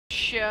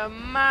poesje,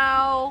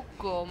 mauw.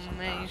 Kom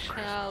eens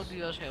gauw.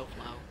 Die was heel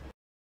flauw.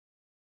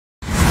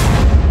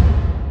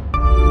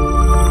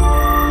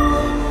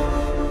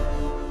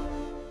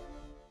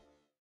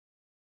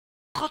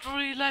 God, voor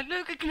jullie lijkt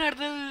leuk. Ik naar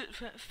de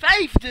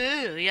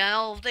vijfde.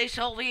 Ja, of deze is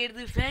alweer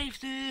de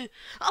vijfde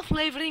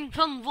aflevering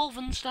van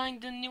Wolfenstein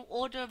The New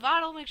Order.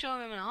 Waarom ik zo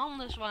met mijn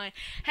handen zwaai,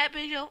 heb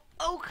ik zelf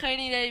ook geen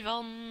idee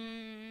van.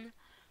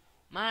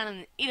 Maar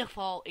in ieder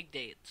geval, ik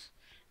deed het.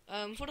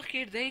 Vorige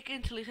keer deed ik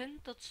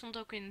intelligent. Dat stond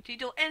ook in de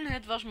titel. En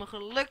het was me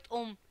gelukt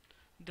om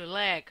de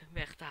lag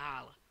weg te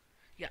halen.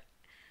 Ja.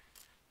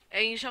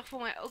 En je zag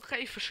voor mij ook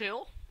geen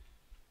verschil.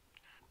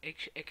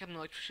 Ik heb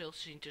nooit verschil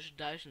gezien tussen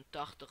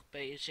 1080p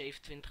en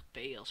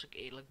 27p als ik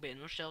eerlijk ben.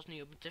 Maar zelfs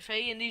niet op mijn tv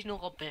en die is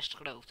nogal best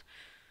groot.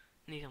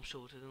 Niet om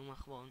zo te doen, maar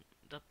gewoon,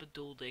 dat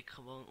bedoelde ik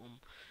gewoon om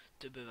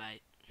te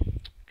bewijzen.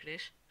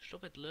 Chris,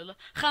 stop met lullen.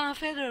 Gaan we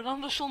verder,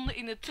 want we stonden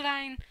in de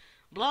trein.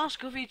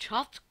 Blaskovic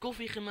had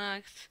koffie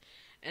gemaakt.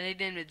 En ik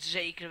neem het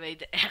zeker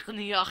weten echt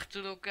niet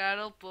achter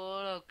elkaar op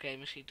hoor. Oké,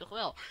 misschien toch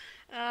wel.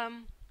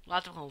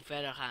 Laten we gewoon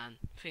verder gaan.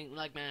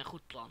 Lijkt mij een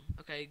goed plan.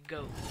 Oké,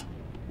 go.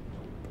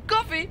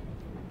 Koffie!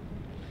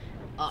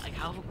 Oh, ik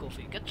hou van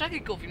koffie. Ik heb trek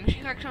in koffie.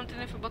 Misschien ga ik zo meteen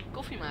even een bak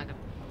koffie maken.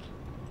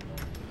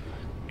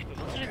 Ik ben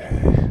wel druk.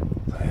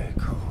 Hey,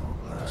 cool.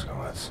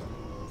 Blaskowitz.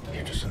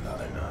 You're just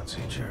another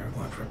Nazi jerk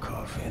went for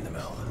coffee in the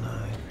middle of the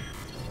night.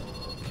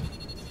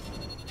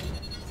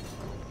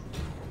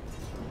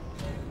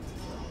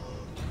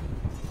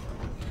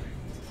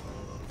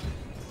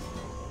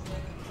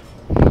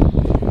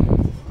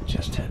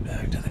 Just head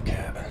back to the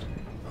cabin.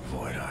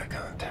 Avoid eye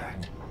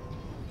contact.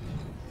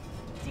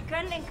 Sie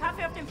können den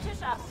Kaffee auf dem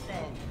Tisch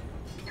abstellen.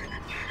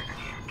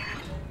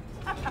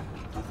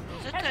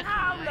 Das ist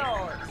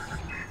harmlos.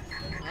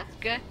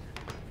 Okay.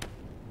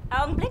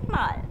 Augenblick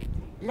mal.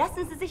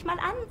 Lassen Sie sich mal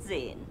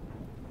ansehen.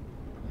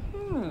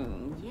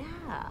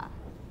 Ja.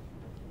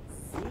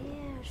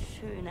 Sehr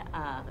schöne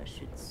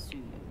arische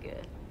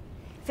Züge.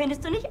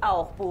 Findest du nicht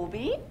auch,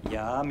 Bobi?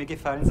 Ja, mir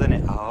gefallen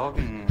seine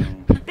Augen.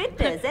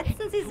 Bitte,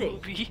 setzen Sie sich.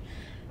 Bobi.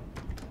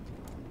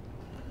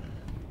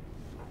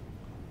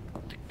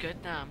 De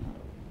Kutnaam.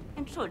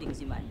 Entschuldigen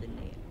Sie mein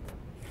Benehmen.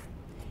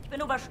 Ich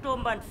bin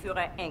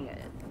Obersturmbannführer Engel.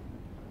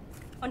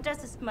 Und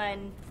das ist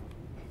mein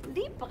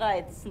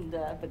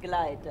liebreizender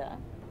Begleiter.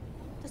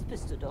 Das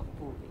bist du doch,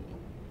 Bubi.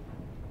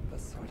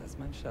 Was soll das,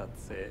 mein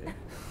Schatz, ey?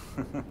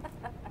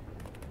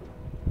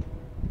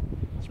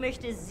 Ich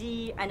möchte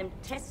Sie einem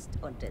Test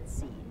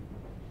unterziehen.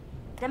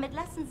 Damit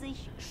lassen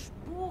sich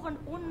Spuren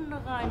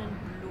unreinen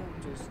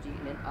Blutes, die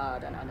in den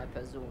Adern einer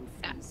Person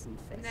fließen,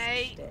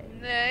 feststellen.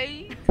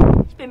 Nee.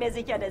 Ich bin mir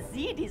sicher, dass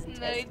Sie diesen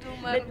Test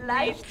mit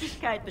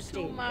Leichtigkeit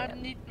bestehen Doe maar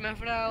werden. niet,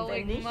 mevrouw. Wenn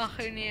Ik nicht, mag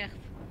u niet echt.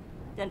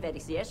 Dann werde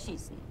ich Sie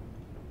erschießen.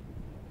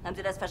 Haben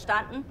Sie das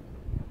verstanden?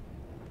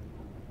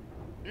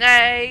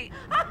 Nee.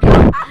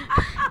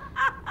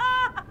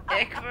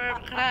 Ik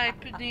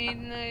begrijp het niet.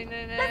 Nee.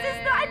 Das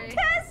ist nur ein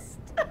Test!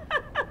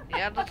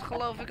 Ja, dat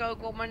geloof ik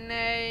ook wel, maar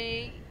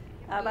nee.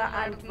 Aber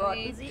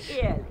antworten Sie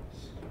ehrlich.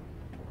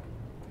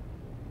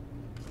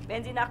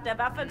 Wenn Sie nach der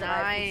Waffe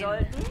greifen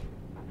sollten,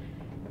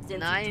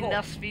 sind Sie tot.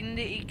 Dat vind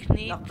ik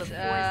niet, Noch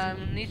bevor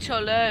Sie niet zo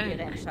Ihre leuk.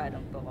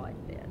 Entscheidung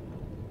bereuen werden.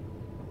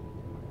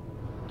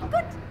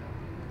 Gut,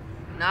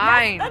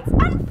 Nein, lasst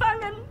uns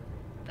anfangen!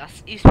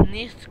 das ist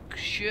nicht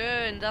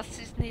schön, das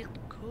ist nicht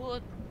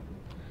gut.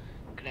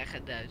 Ik krijg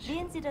het Duits.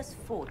 Sehen Sie das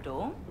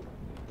Foto,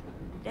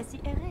 das Sie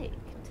erregt.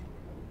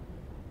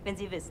 Wenn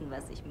Sie wissen,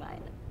 was ich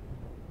meine.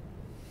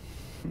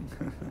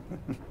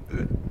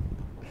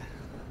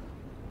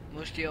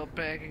 Moest die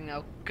opmerking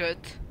nou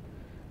kut?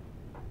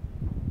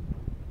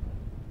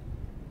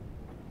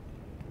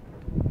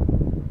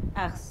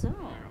 Ach so.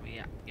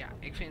 Ja,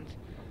 ik vind...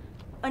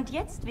 Und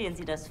jetzt wählen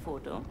Sie das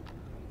Foto,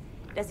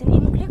 das in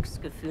Ihnen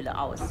Glücksgefühle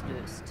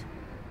auslöst.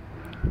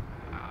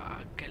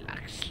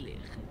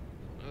 Gelakslig.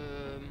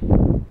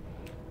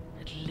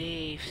 Het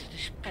leeft, het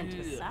is puur.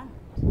 Interessant.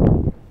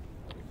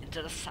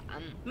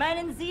 Interessant.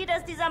 Meinen Sie,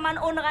 dass dieser Mann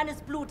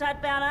unreines Blut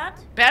hat, Bernhard?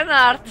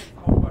 Bernhard!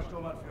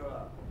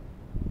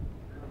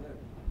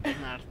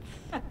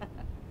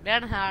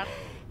 Bernhard.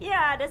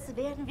 Ja, das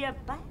werden wir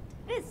bald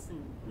wissen,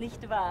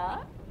 nicht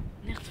wahr?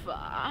 Nicht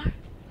wahr?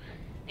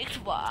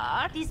 Nicht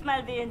wahr?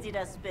 Diesmal wählen Sie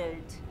das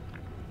Bild,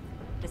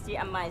 das Sie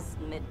am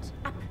meisten mit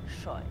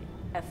Abscheu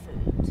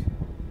erfüllt.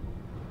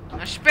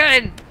 Een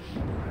spin!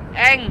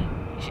 Eng!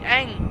 Is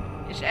eng!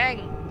 Is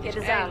eng! Ich hätte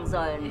Is sagen eng!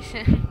 sollen, Is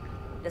eng.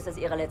 dass das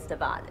Ihre letzte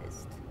Wahl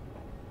ist.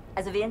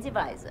 Also wählen Sie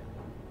weise.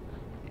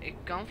 Ik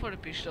kan voor de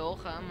pistool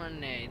gaan, maar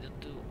nee, dat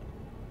doe ik.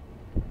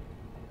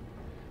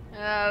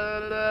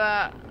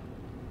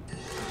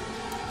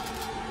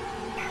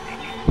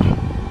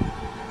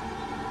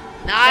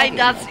 Nein,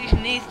 das ist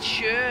nicht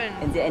schön.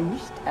 Wenn Sie ein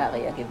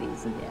Nicht-Arier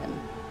gewesen wären,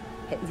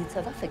 hätten Sie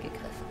zur Waffe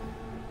gegriffen.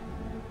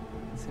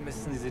 Sie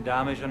müssen diese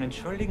Dame schon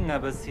entschuldigen,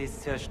 aber sie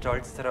ist sehr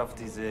stolz darauf,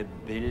 diese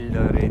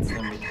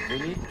Bilderrätsel mit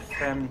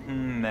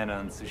wildfremden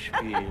Männern zu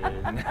spielen.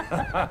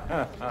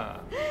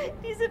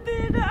 Diese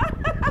Bilder.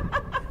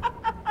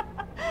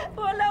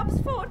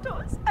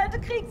 Urlaubsfotos,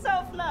 alte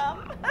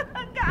Kriegsaufnahmen.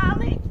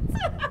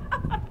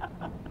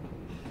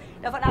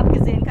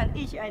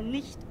 ich ein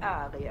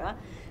Nicht-Arier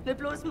mit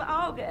bloßem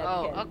Auge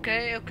erkennen. Oh,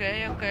 oké.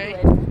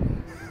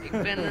 Ik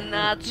ben een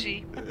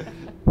nazi.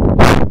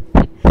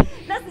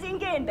 Lassen Sie ihn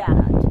gehen,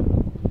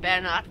 Bernhard.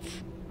 Bernhard.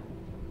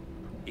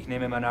 Ich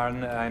nehme mal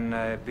an,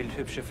 eine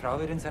bildhübsche Frau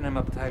wird in seinem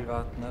Abteil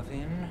warten auf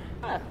ihn.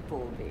 Ach,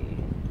 Bobi,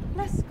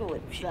 lass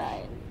gut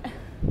sein.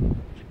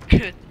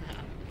 Kut.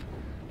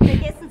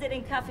 Vergessen Sie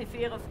den Kaffee für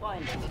Ihre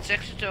Freunde. Dat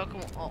zegt ze terwijl ik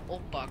hem al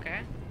oppak,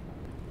 hè?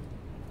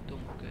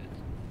 Domme kut.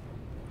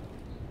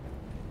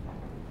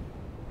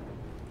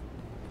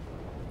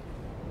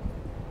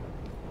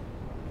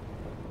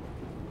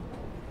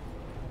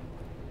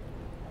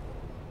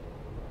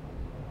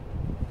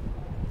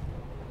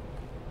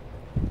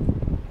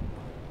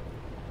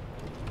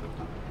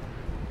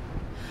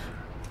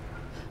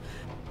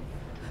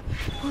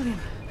 William,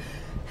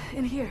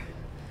 in here.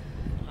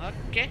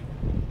 Oké.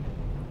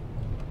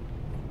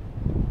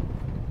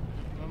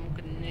 Waar moet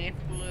ik het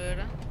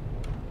neerpleuren?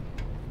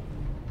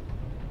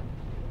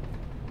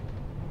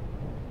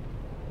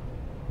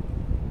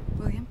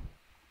 William?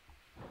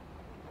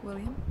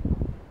 William?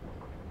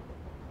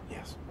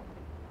 Yes.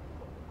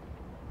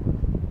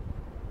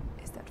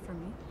 Is that for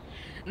me?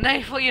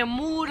 Nee, voor je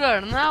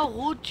moeder. Nou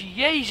goed,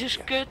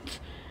 jezus kut.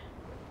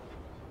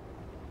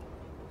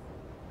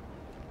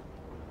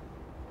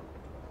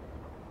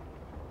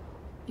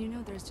 You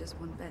know there's just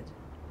one bed.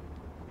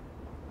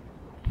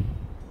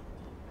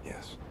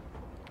 Yes.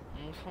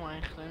 Ik moet voor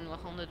mijn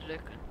glimlach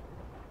onderdrukken.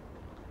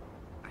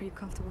 Are you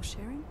comfortable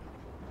sharing?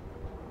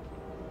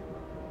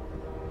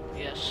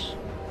 Yes.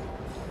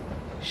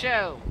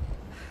 Zo.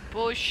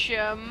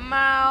 Poesje,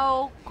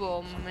 mauw.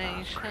 Kom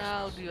eens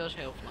gauw. Die was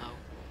heel flauw.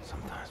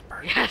 Sometimes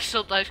birthday. Ja,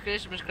 sometimes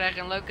Christmas krijg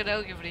je een leuk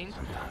cadeautje, vriend.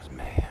 Sometimes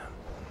mayhem.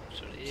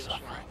 Sorry, die was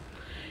flauw.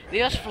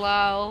 Die was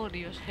flauw.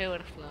 Die was heel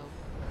erg flauw.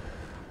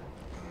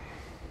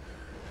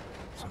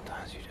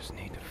 Sometimes you just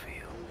need to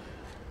feel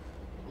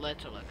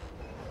Letterlijk.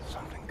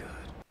 something good.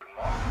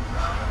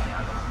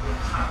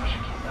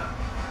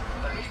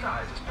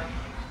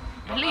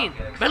 Berlin.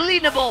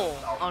 Berlinebol.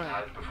 Oh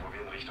nee. Bevor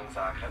wir in Richtung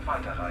Zagreb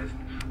weiterreisen,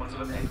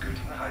 unserem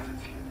endgültigen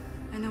Reiseziel.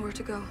 I know where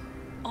to go.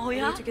 Oh We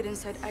ja? need to get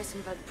inside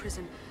Eisenwald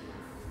prison.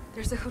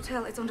 There's a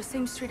hotel. It's on the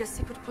same street as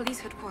secret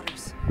police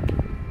headquarters.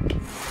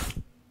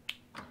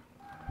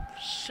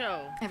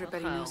 Zo.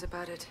 Everybody wat knows geil.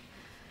 about it.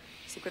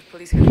 Secret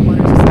police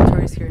headquarters is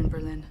notorious here in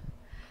Berlin.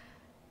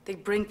 They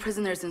bring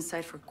prisoners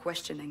inside for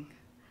questioning.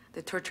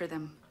 They torture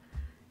them.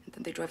 And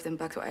then they drive them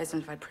back to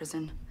Eisenwald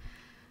prison.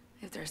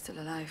 If they're still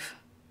alive.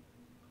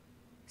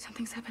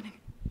 Something's happening.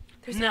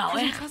 There's Nou, a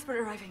prison echt? transport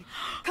arriving.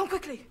 Come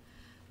quickly.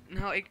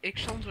 Nou, ik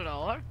stond er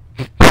al hoor.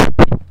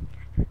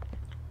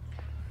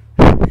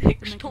 Ik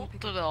making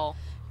stond a er al.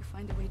 You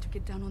find a way to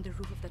get down on the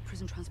roof of that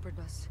prison transport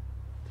bus.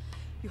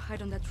 You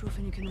hide on that roof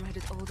and you can ride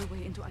it all the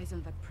way into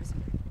Eisenwald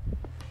prison.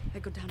 I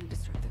go down and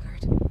distract the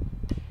guard.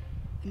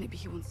 And maybe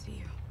he won't see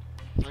you.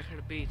 Lekker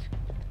de beat.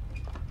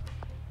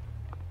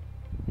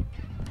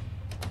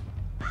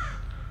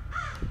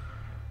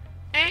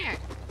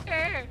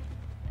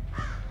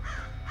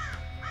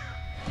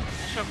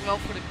 Dat is ook wel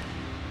voor de...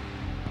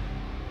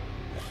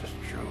 This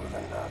is true of the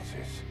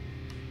Nazis.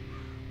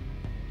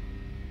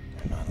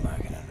 They're not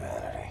lacking in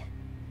vanity.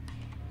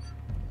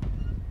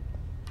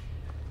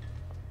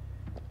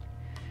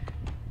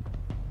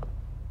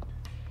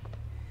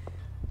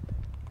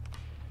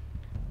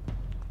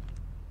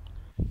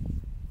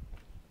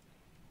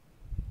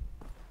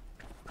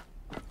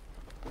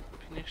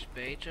 Heb je niks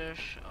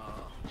beters?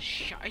 Oh,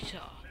 scheisse.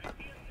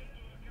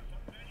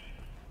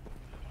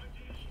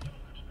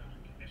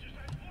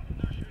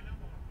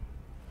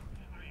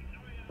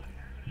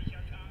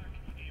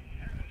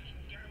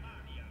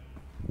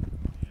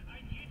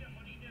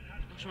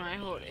 Volgens mij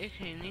hoor ik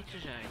hier niet te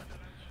zijn.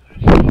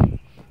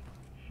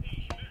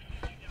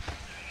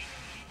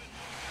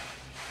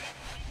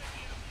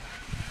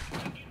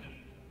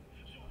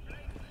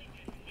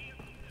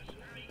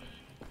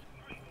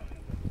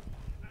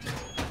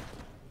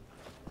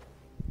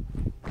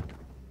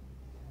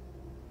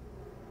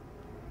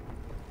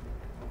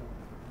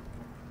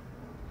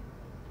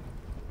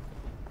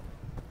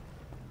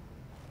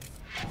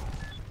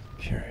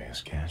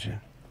 Curious gadget.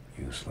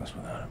 Useless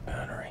without a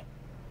battery.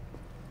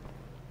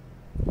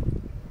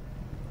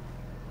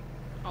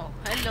 Oh,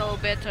 hello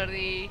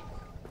battery.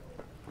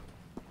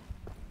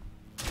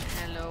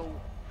 Hello.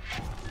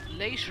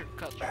 Laser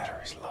cutter.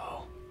 Battery's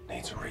low.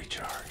 Needs a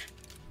recharge.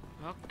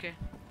 Oké.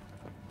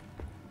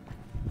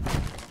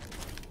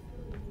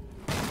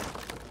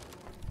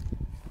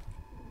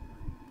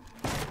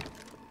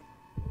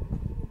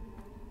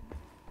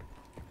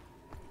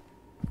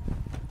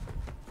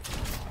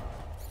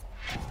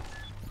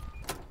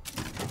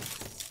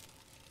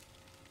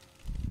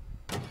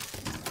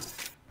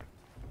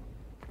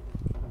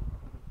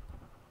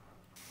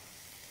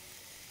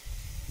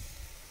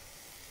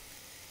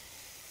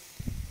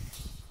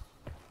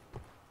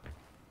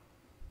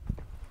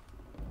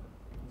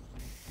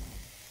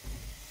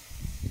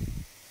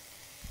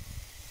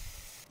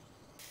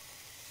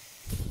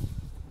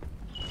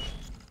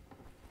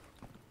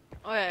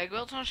 Oh ja, ik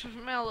wil trouwens even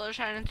vermelden, er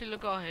zijn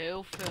natuurlijk al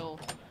heel veel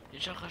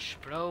is er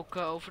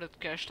gesproken over het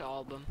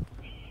kerstalbum.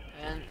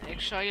 En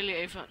ik zal jullie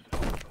even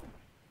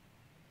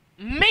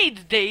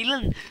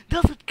mededelen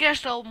dat het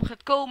kerstalbum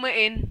gaat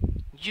komen in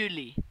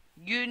juli.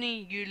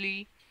 Juni,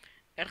 juli,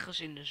 ergens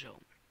in de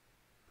zomer.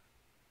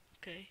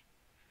 Oké.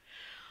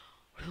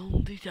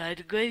 Rond die tijd,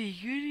 ik weet niet,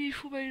 juli is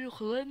voor mij nog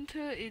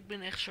lente. Ik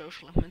ben echt zo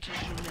slecht met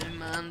seizoenen en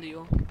maanden,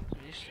 joh.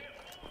 Tenminste,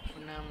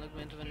 voornamelijk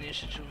met wanneer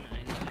seizoen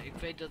eindigt. Ik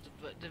weet dat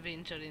de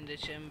winter in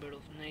december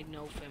of nee,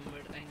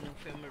 november, eind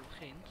november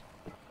begint.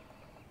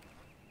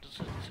 Dat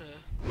het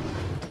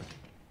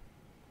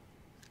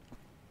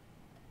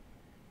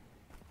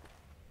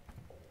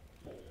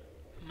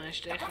maar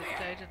is tegen de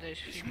tijd dat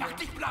deze video... Ich mach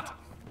dich platt!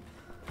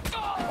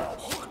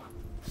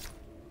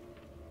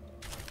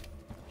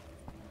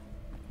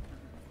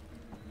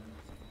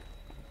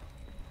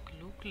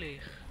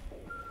 Kloeklig.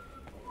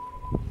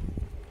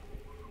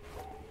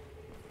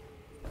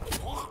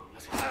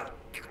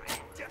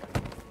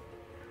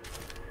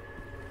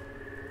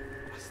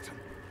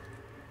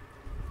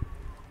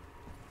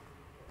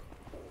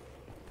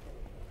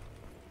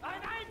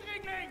 Ein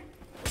Eindringling!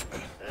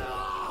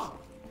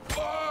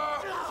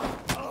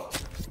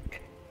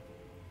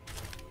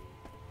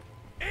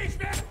 Ich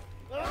will...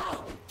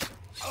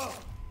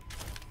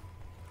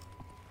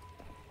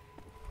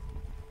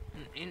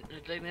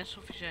 Het lijkt net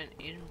alsof je zei een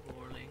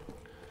inboorling.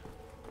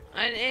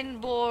 Een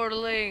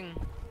inboorling!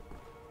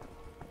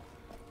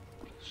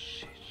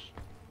 Racist.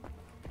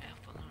 Echt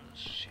van een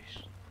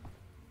racist.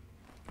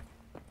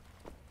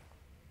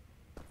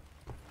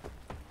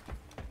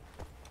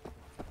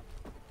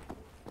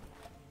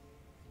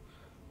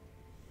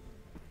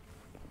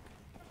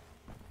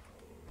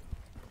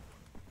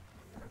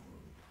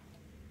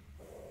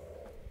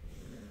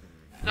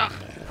 Dag!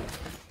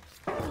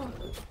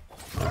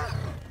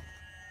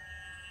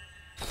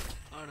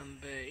 Arm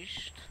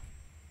beest.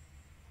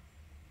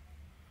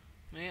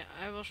 Maar ja,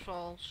 hij was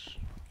vals.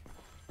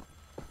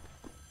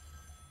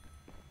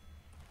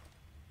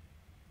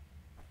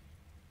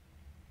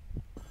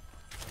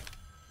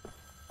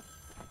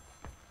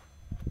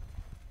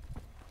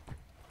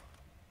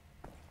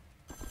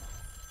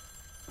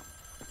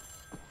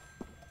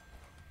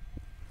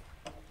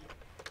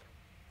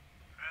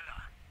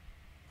 Möller,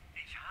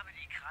 ich habe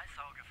die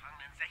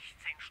Kreissaugefangenen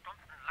 16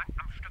 Stunden lang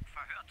am Stück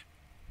verhört.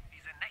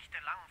 Diese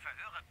nächtelangen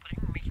Verhöre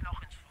bringen mich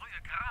noch ins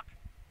frühe Grab.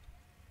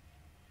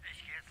 Ich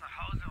gehe jetzt nach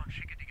Hause und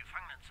schicke die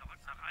Gefangenen zurück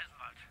nach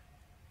Eisenwald.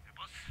 Der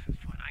Bus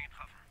ist vorhin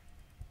eingetroffen.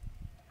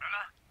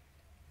 Müller?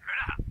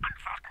 Müller,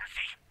 antworten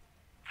Sie!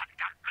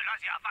 Verdammt, Müller,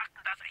 Sie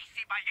erwarten, dass ich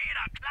Sie bei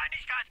jeder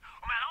Kleinigkeit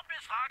um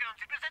Erlaubnis frage und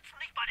Sie besitzen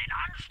nicht mal den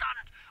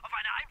Anstand, auf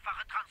eine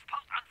einfache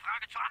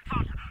Transportanfrage zu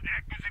antworten.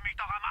 Lecken Sie mich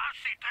doch am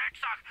Arsch, Sie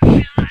Drecksack!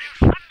 Sie sind eine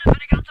Schande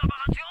für die ganze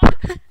Operation!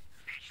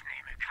 Ich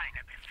nehme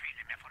keine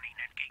Befehle mehr von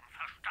Ihnen entgegen,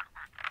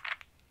 verstanden?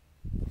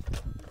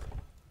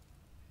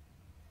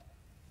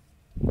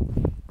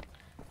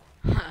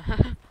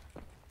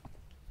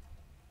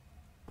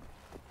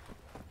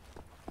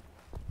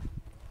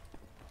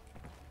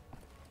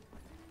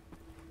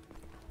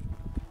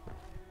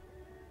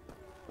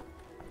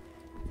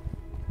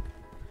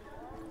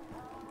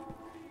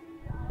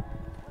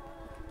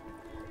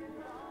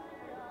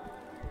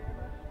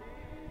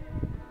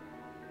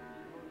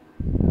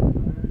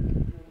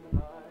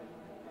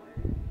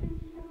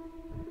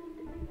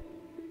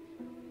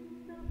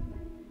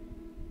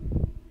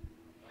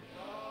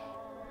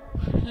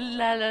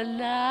 La la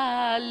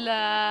la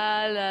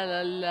la la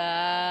la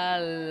la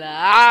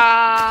la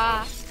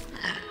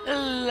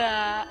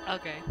la.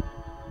 Oké.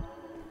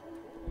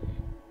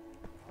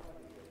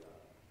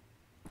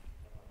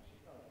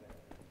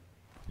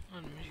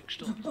 Oh, de muziek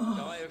stopt.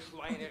 Da, ihr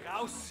Schweine,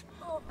 raus!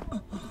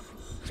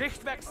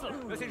 Schichtwechsel,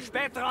 wir sind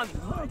spät dran.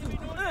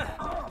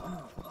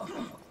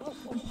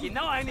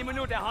 Genau eine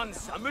Minute,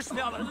 Hans, dann müssen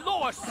wir aber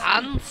los!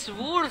 Hans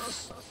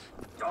Wurst.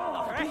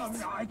 Nach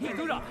rechts! Hier,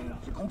 du da!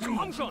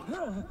 Komm schon!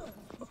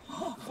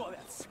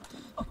 Vorwärts!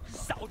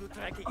 Sau, du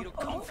Dreckige, du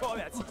komm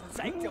vorwärts! Ich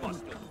zeig dir was,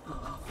 du!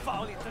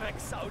 Faule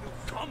Drecksau,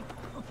 du komm!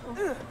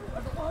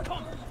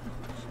 Komm!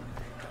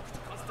 Du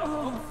kannst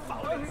doch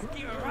faul, jetzt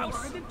geh raus!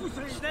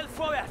 Schnell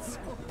vorwärts!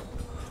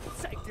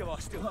 Ich zeig dir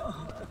was, du!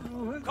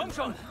 Komm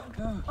schon!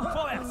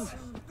 Vorwärts!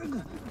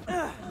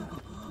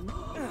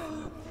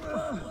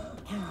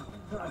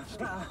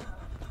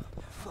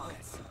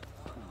 Vorwärts!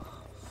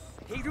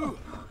 Hey, du!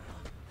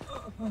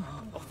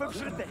 Noch 5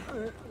 Schritte.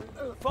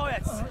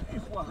 Vorwärts.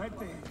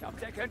 Ich glaub,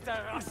 der könnte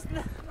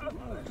rasten.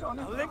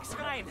 Nach links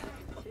rein.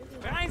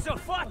 Rein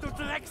sofort, du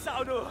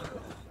Drecksau, du.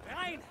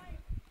 Rein.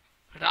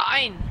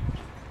 Rein.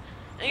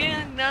 Ik denk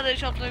dat ik na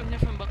deze aflevering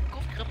even een bak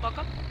koffie ga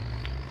pakken.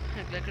 Ga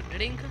ik lekker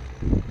drinken.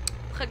 Dan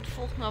ga ik de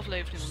volgende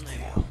aflevering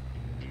opnemen.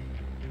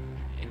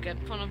 Ik heb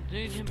vanaf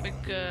nu heb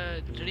ik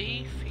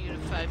 3, 4,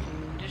 5.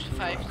 Dit is de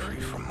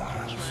 5e.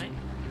 Volgens mij.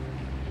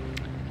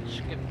 Dus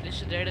ik heb, dit is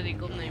de derde die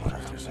ik opneem. What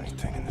if there's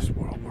anything in this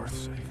world worth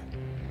saving?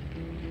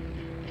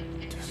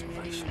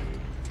 Desolation.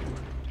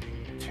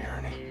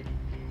 Tyranny.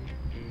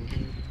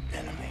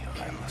 Enemy of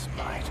endless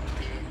might.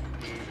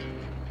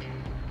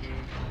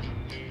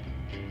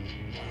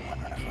 I'm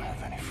wondering if I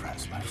have any friends.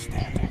 friends left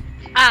standing.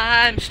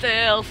 I'm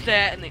still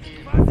standing.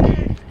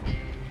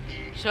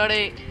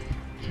 Sorry.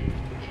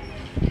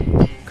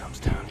 Comes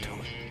down to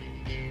it.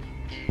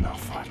 And I'll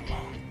fight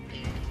alone.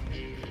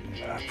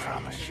 But I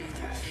promise you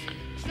this.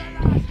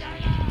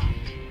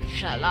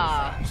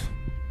 Shala. Friends,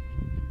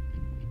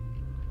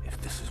 if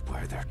this is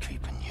where they're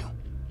keeping you,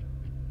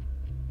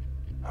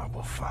 I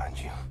will find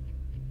you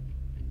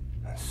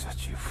and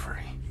set you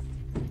free.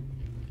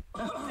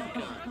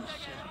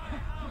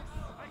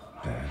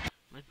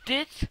 Maar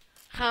dit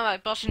gaan wij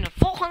pas in de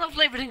volgende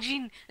aflevering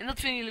zien. En dat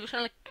vinden jullie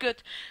waarschijnlijk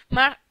kut.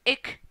 Maar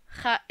ik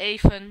ga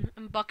even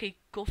een bakje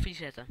koffie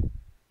zetten.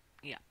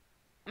 Ja.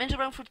 Mensen,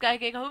 bedankt voor het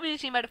kijken. Ik hoop jullie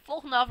te zien bij de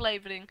volgende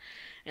aflevering.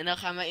 En dan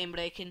gaan we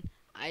inbreken in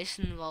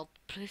Eisenwald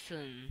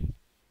Prison.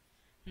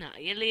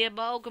 Nou, jullie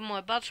hebben ook een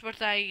mooi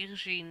badspartijtje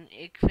gezien.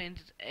 Ik vind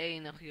het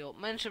enig, joh.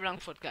 Mensen,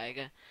 bedankt voor het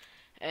kijken.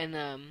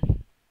 En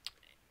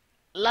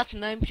laat een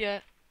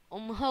duimpje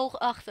omhoog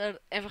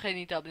achter. En vergeet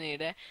niet te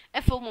abonneren. Hè.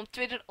 En volg me op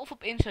Twitter of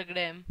op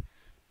Instagram.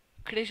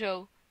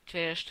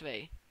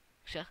 Chriso2002.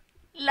 Ik zeg,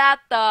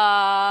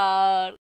 later!